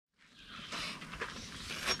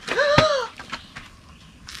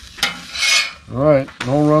All right,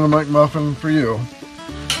 no Run-Amuck muffin for you.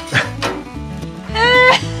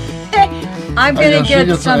 I'm gonna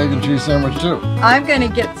get some egg and cheese sandwich too. I'm gonna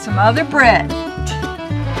get some other bread.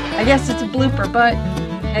 I guess it's a blooper, but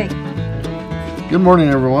hey. Good morning,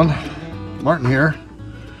 everyone. Martin here,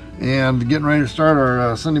 and getting ready to start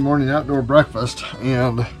our Sunday morning outdoor breakfast.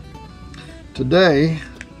 And today,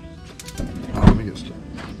 let me get started.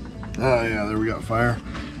 Oh yeah, there we got fire.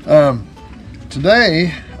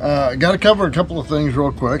 Today, I got to cover a couple of things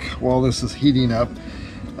real quick while this is heating up.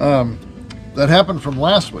 That happened from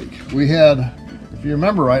last week. We had, if you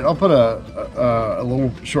remember right, I'll put a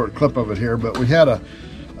little short clip of it here, but we had a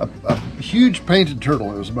huge painted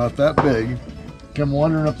turtle. It was about that big, come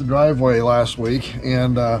wandering up the driveway last week,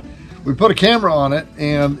 and we put a camera on it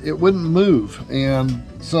and it wouldn't move. And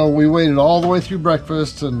so we waited all the way through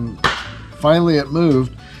breakfast and finally it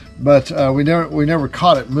moved, but we never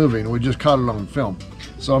caught it moving. We just caught it on film.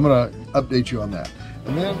 So I'm gonna update you on that.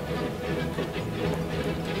 And then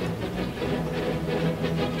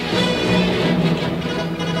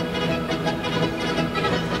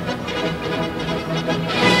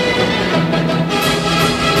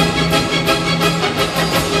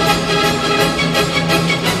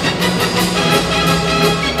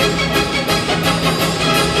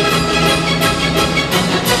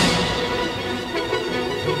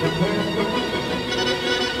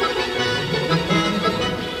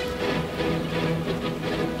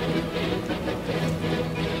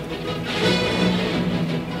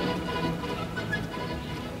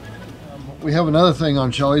we have another thing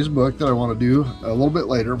on Shelley's book that I want to do a little bit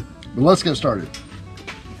later, but let's get started.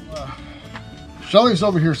 Shelley's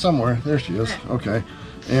over here somewhere. There she is. Okay.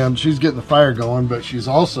 And she's getting the fire going, but she's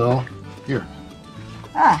also here.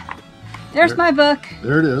 There's my book.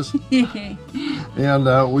 There it is.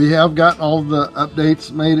 And we have gotten all the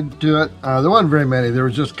updates made to it. There wasn't very many. There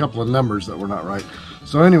was just a couple of numbers that were not right.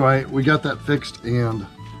 So anyway, we got that fixed. And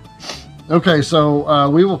okay, so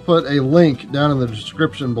we will put a link down in the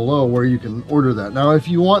description below where you can order that. Now, if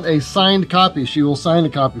you want a signed copy, she will sign a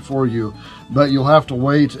copy for you, but you'll have to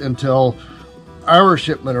wait until our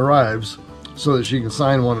shipment arrives so that she can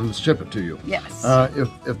sign one and ship it to you. Yes.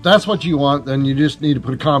 If that's what you want, then you just need to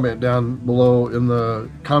put a comment down below in the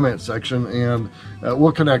comment section, and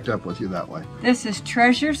we'll connect up with you that way. This is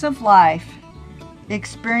Treasures of Life.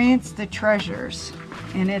 Experience the treasures.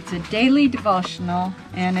 And it's a daily devotional,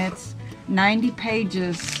 and it's 90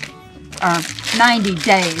 pages, or 90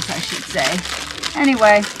 days, I should say.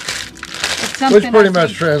 Anyway, it's something. Which pretty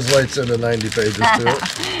much translates into 90 pages to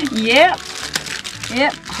it. Yep.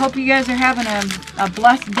 Yep. Hope you guys are having a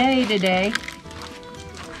blessed day today.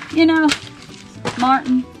 You know,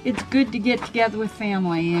 Martin, it's good to get together with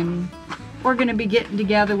family, and we're going to be getting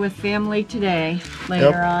together with family today,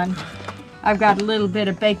 later on. I've got a little bit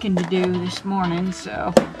of baking to do this morning,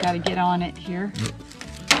 so got to get on it here.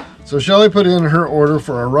 So Shelley put in her order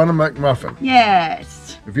for a Run-Amuck muffin.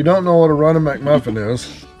 Yes. If you don't know what a Run-Amuck muffin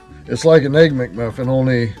is, it's like an Egg McMuffin,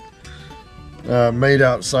 only made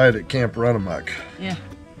outside at Camp Run-Amuck. Yeah.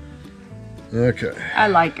 Okay. I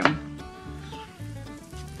like them.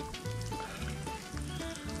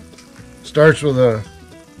 Starts with a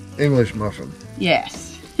English muffin.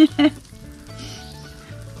 Yes.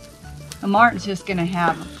 Martin's just going to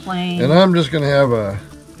have a plain. And I'm just going to have a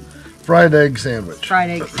fried egg sandwich.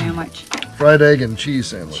 Fried egg sandwich. Fried egg and cheese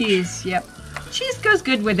sandwich. Cheese, yep. Cheese goes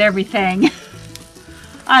good with everything.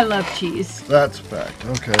 I love cheese. That's a fact.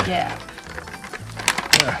 Okay. Yeah.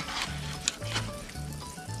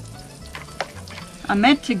 I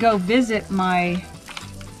meant to go visit my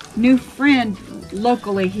new friend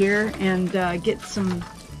locally here and get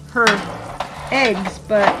her eggs,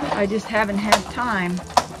 but I just haven't had time.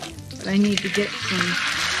 But I need to get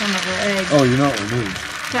some of her eggs. Oh, you know what we need?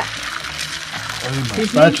 That. I need my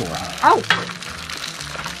spatula. Oh.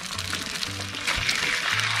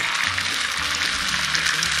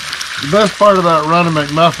 The best part about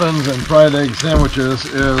Run-Amuck muffins and fried egg sandwiches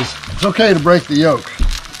is it's okay to break the yolk.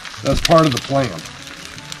 That's part of the plan.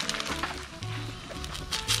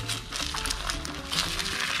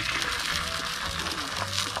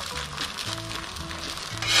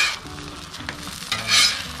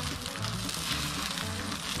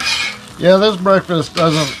 Yeah, this breakfast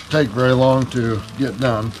doesn't take very long to get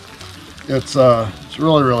done. It's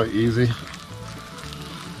really, really easy.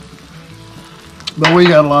 But we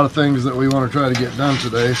got a lot of things that we want to try to get done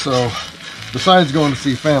today. So besides going to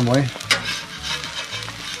see family,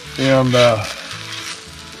 and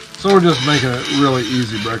so we're just making a really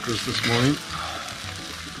easy breakfast this morning.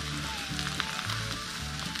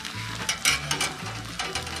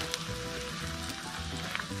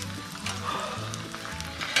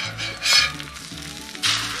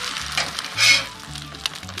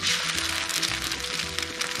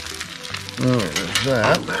 There's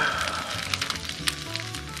that.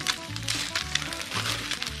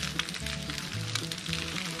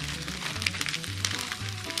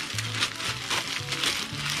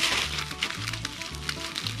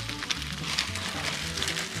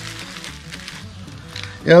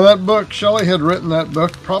 Yeah, that book, Shelley had written that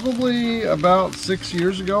book probably about 6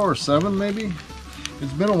 years ago, or 7 maybe.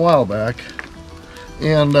 It's been a while back.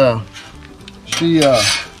 And she,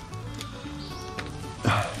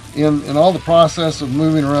 in all the process of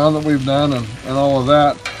moving around that we've done and all of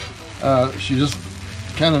that, she just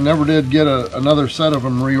kind of never did get another set of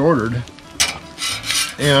them reordered.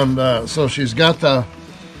 And so she's got the,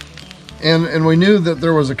 and we knew that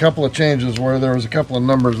there was a couple of changes where there was a couple of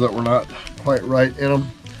numbers that were not quite right in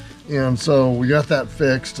them, and so we got that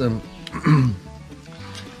fixed. And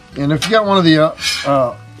and if you got one of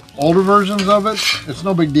the older versions of it, it's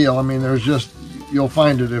no big deal. I mean, there's just, you'll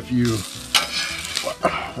find it if you,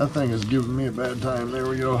 that thing is giving me a bad time. There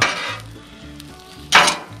we go.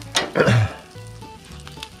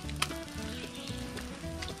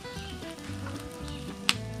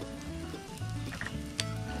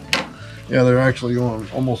 Yeah, they're actually going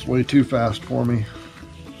almost way too fast for me.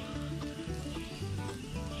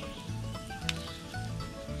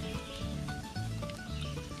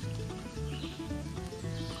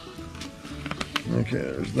 Okay,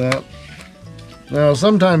 there's that. Now,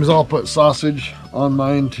 sometimes I'll put sausage on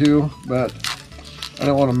mine too, but I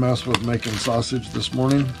don't want to mess with making sausage this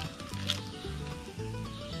morning.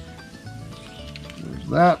 There's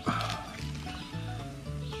that.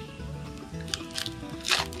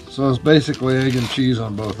 So it's basically egg and cheese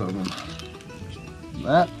on both of them.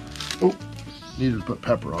 That. Oh, needed to put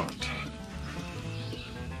pepper on it.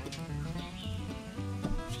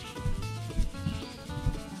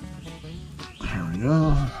 There we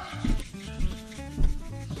go.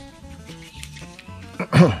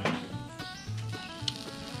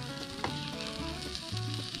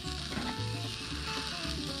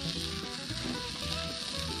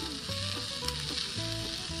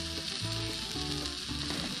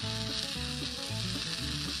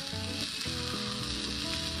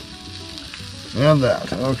 And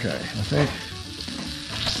that. Okay, I think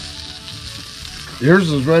yours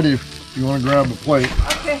is ready if you want to grab a plate.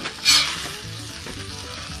 Okay.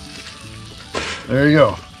 There you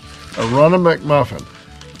go. A Run-Amuck muffin.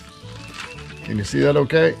 Can you see that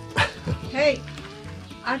okay? Hey,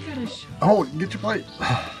 I gotta show. Oh, get your plate.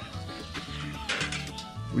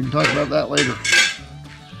 We can talk about that later.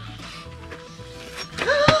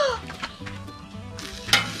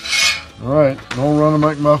 All right, no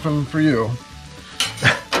Run-Amuck muffin for you.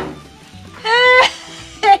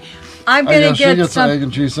 I'm I gonna guess she get gets some an egg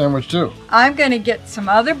and cheese sandwich too. I'm gonna get some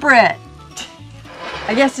other bread.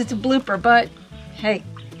 I guess it's a blooper, but hey,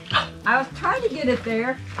 I was trying to get it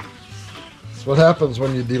there. That's what happens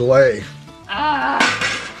when you delay. Ah,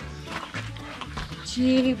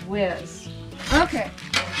 gee whiz. Okay.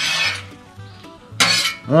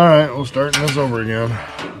 All right, we'll start this over again.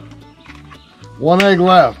 1 egg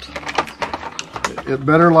left. It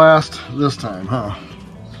better last this time, huh?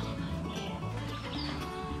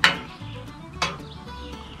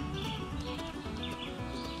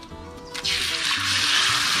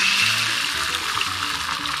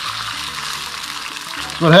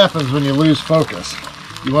 That's what happens when you lose focus.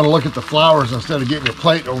 You want to look at the flowers instead of getting your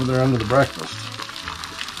plate over there under the breakfast.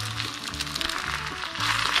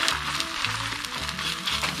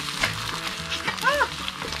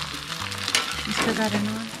 You still got it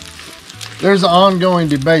on? There's an ongoing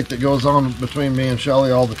debate that goes on between me and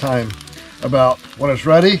Shelley all the time about when it's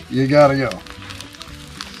ready, you gotta go.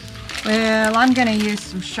 Well, I'm gonna use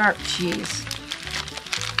some sharp cheese.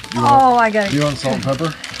 I gotta. Do you want salt and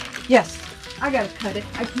pepper? Yes, I gotta cut it.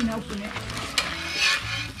 I can't open it.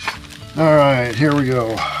 All right, here we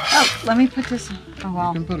go. Oh, let me put this on. Oh,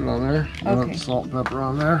 well. You can put it on there. You want Okay. salt and pepper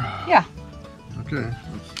on there? Yeah. Okay,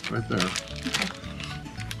 that's right there. Okay.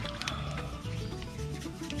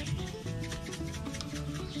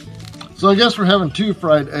 So I guess we're having 2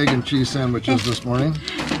 fried egg and cheese sandwiches this morning.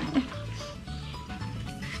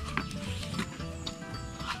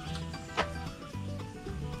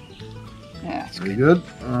 Yeah, it's Pretty good.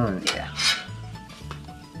 good? All right. Yeah.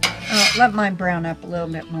 Oh, let mine brown up a little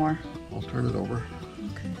bit more. I'll turn it over.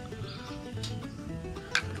 Okay.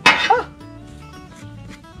 Oh.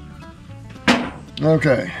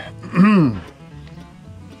 Okay.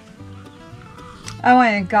 I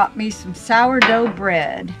went and got me some sourdough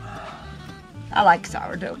bread. I like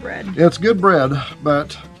sourdough bread. It's good bread,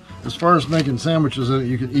 but as far as making sandwiches in it,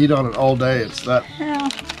 you can eat on it all day. It's that Well,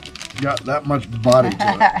 got that much body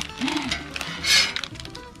to it.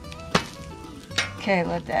 Okay,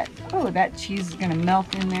 let that, oh, that cheese is gonna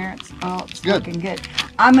melt in there. It's Good. looking good.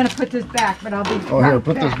 I'm gonna put this back, but I'll be Oh, right here,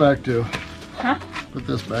 put this back too. Huh? Put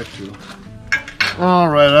this back too. All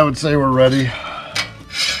right, I would say we're ready.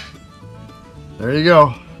 There you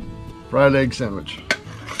go. Fried egg sandwich.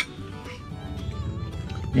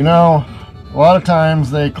 You know, a lot of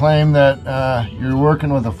times they claim that you're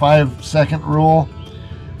working with a 5-second rule.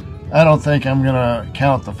 I don't think I'm gonna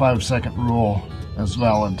count the 5-second rule as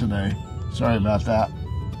valid today. Sorry about that.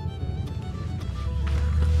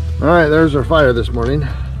 All right, there's our fire this morning.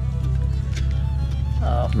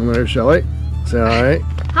 Oh. And there's Shelley. Say hi.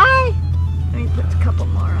 Hi. Let me put a couple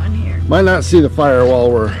more on here. Might not see the fire while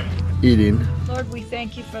we're eating. Lord, we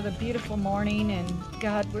thank you for the beautiful morning, and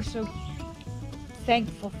God, we're so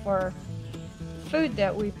thankful for food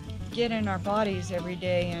that we get in our bodies every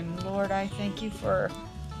day. And Lord, I thank you for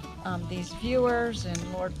these viewers,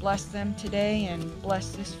 and Lord, bless them today and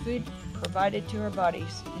bless this food provided to our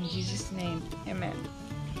bodies. In Jesus' name, amen.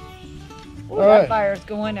 Ooh, All right. that fire's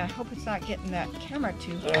going. I hope it's not getting that camera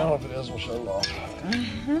too hot. Well, if it is, we'll shut it off.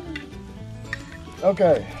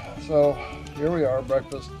 Okay, so here we are,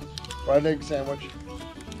 breakfast, fried egg sandwich.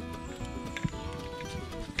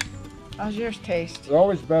 How's yours taste? It's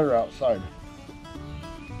always better outside.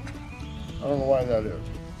 I don't know why that is.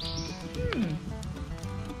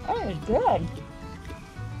 That is good.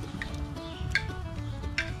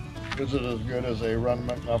 Is it as good as a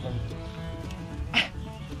Run-Amuck muffin?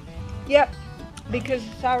 Yep, because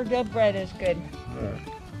the sourdough bread is good. All right.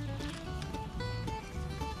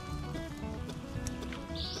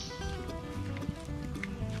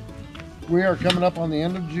 We are coming up on the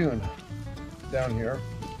end of June down here,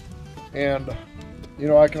 and you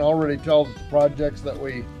know, I can already tell that the projects that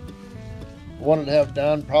we wanted to have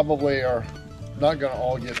done probably are not going to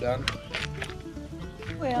all get done.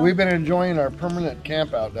 Well, We've been enjoying our permanent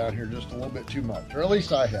camp out down here just a little bit too much, or at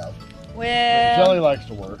least I have. well, Shelley likes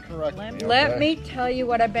to work. Correct me, let okay? me tell you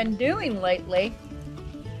what I've been doing lately.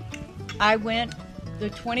 I went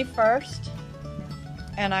the 21st,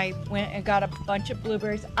 and I went and got a bunch of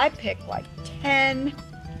blueberries. I picked like 10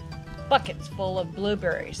 buckets full of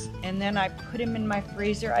blueberries, and then I put them in my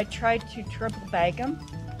freezer. I tried to triple bag them.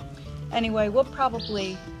 Anyway, we'll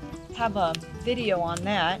probably have a video on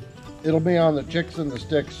that. It'll be on the Chicks and the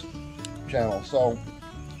Sticks channel. So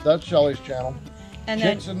that's Shelley's channel. And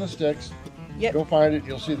Chicks then, and the Sticks. yep. Go find it.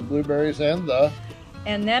 You'll see the blueberries and the...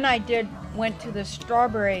 And then I went to the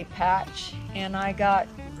strawberry patch, and I got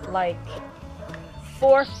like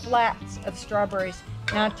 4 flats of strawberries.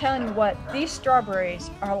 Now I'm telling you what, these strawberries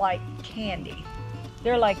are like candy.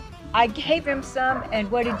 They're like, I gave him some, and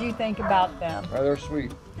what did you think about them? Oh, they're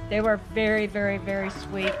sweet. They were very, very, very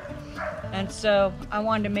sweet. And so I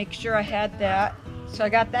wanted to make sure I had that. So I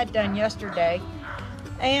got that done yesterday.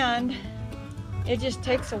 And it just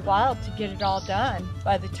takes a while to get it all done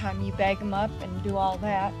by the time you bag them up and do all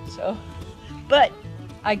that. So, but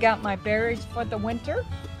I got my berries for the winter,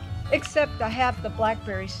 except I have the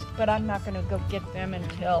blackberries, but I'm not going to go get them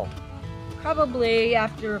until probably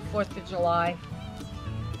after 4th of July.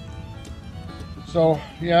 So,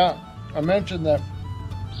 yeah, I mentioned that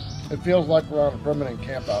it feels like we're on a permanent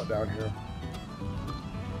camp out down here.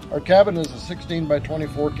 Our cabin is a 16 by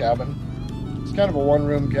 24 cabin. It's kind of a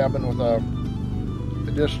one-room cabin with a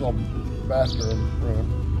additional bathroom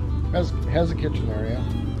room. Has a kitchen area,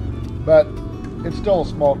 but it's still a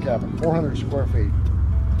small cabin, 400 square feet.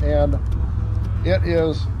 And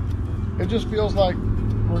it just feels like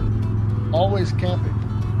we're always camping.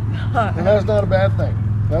 And that's not a bad thing.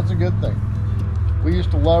 That's a good thing. We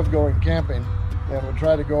used to love going camping, and would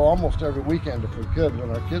try to go almost every weekend if we could when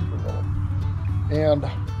our kids were little. And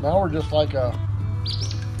now we're just like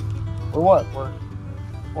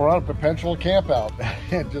we're on a perpetual camp out.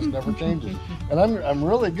 It just never changes. And I'm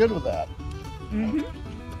really good with that.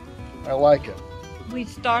 Mm-hmm. I like it. We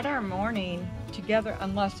start our morning together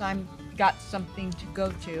unless I'm got something to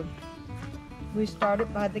go to. We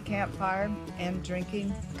started by the campfire and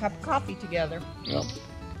drinking a cup of coffee together. Yep.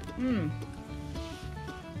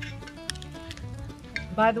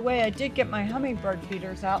 By the way, I did get my hummingbird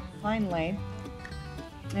feeders out finally,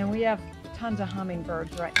 and we have tons of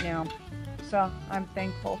hummingbirds right now, so I'm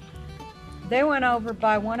thankful. They went over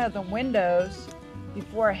by one of the windows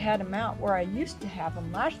before I had them out where I used to have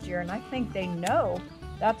them last year, and I think they know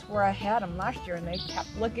that's where I had them last year, and they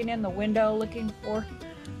kept looking in the window looking for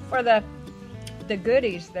the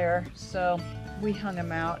goodies there, so we hung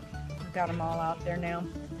them out. We've got them all out there now.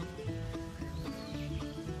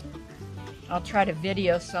 I'll try to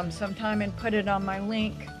video some sometime and put it on my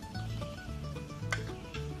link.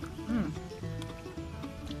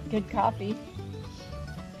 Good coffee.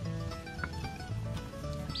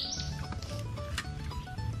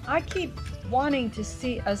 I keep wanting to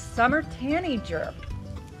see a summer tanager.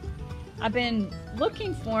 I've been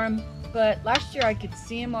looking for them, but last year I could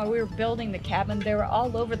see them while we were building the cabin. They were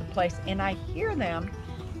all over the place, and I hear them,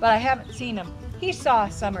 but I haven't seen them. He saw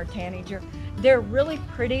a summer tanager. They're really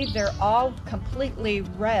pretty. They're all completely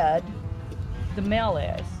red, the male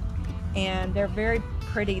is, and they're very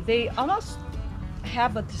pretty. They almost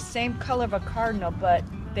have the same color of a cardinal, but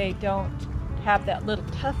they don't have that little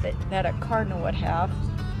tuffet that a cardinal would have.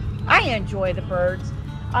 I enjoy the birds.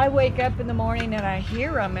 I wake up in the morning and I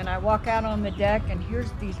hear them, and I walk out on the deck and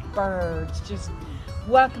here's these birds just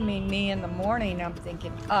welcoming me in the morning. I'm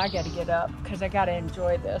thinking, oh, I got to get up because I got to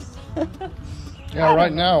enjoy this. Yeah,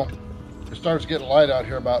 right now it starts getting light out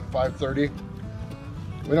here about 5:30.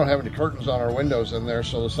 We don't have any curtains on our windows in there,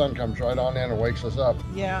 so the sun comes right on in and wakes us up.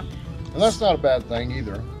 Yeah. And that's not a bad thing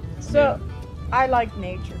either. So I like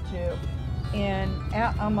nature too. And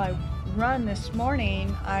on my run this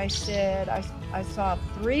morning, I said I saw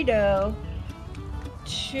 3 doe,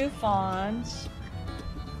 2 fawns,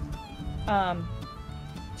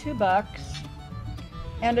 2 bucks,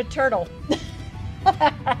 and a turtle.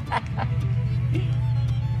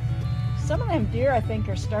 Some of them deer, I think,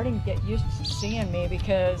 are starting to get used to seeing me,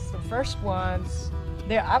 because the first ones,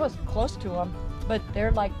 I was close to them, but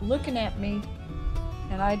they're like looking at me,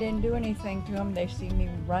 and I didn't do anything to them. They see me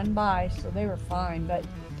run by, so they were fine. But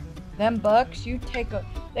them bucks,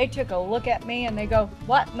 they took a look at me and they go,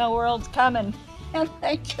 "What in the world's coming?" And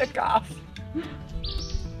they took off.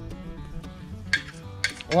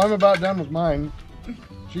 Well, I'm about done with mine.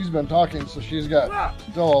 She's been talking, so she's got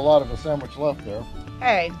still a lot of a sandwich left there.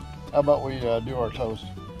 Hey. How about we do our toast?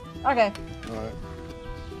 Okay. All right.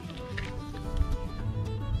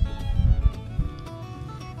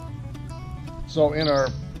 So in our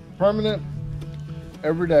permanent,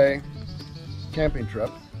 everyday camping trip,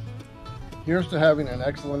 here's to having an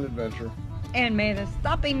excellent adventure. And may the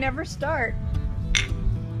stopping never start.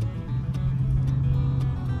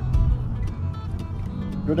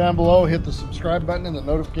 Go down below, hit the subscribe button and the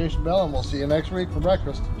notification bell, and we'll see you next week for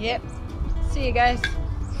breakfast. Yep. See you guys.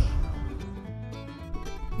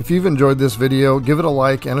 If you've enjoyed this video, give it a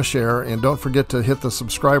like and a share, and don't forget to hit the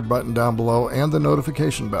subscribe button down below and the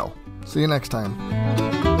notification bell. See you next time.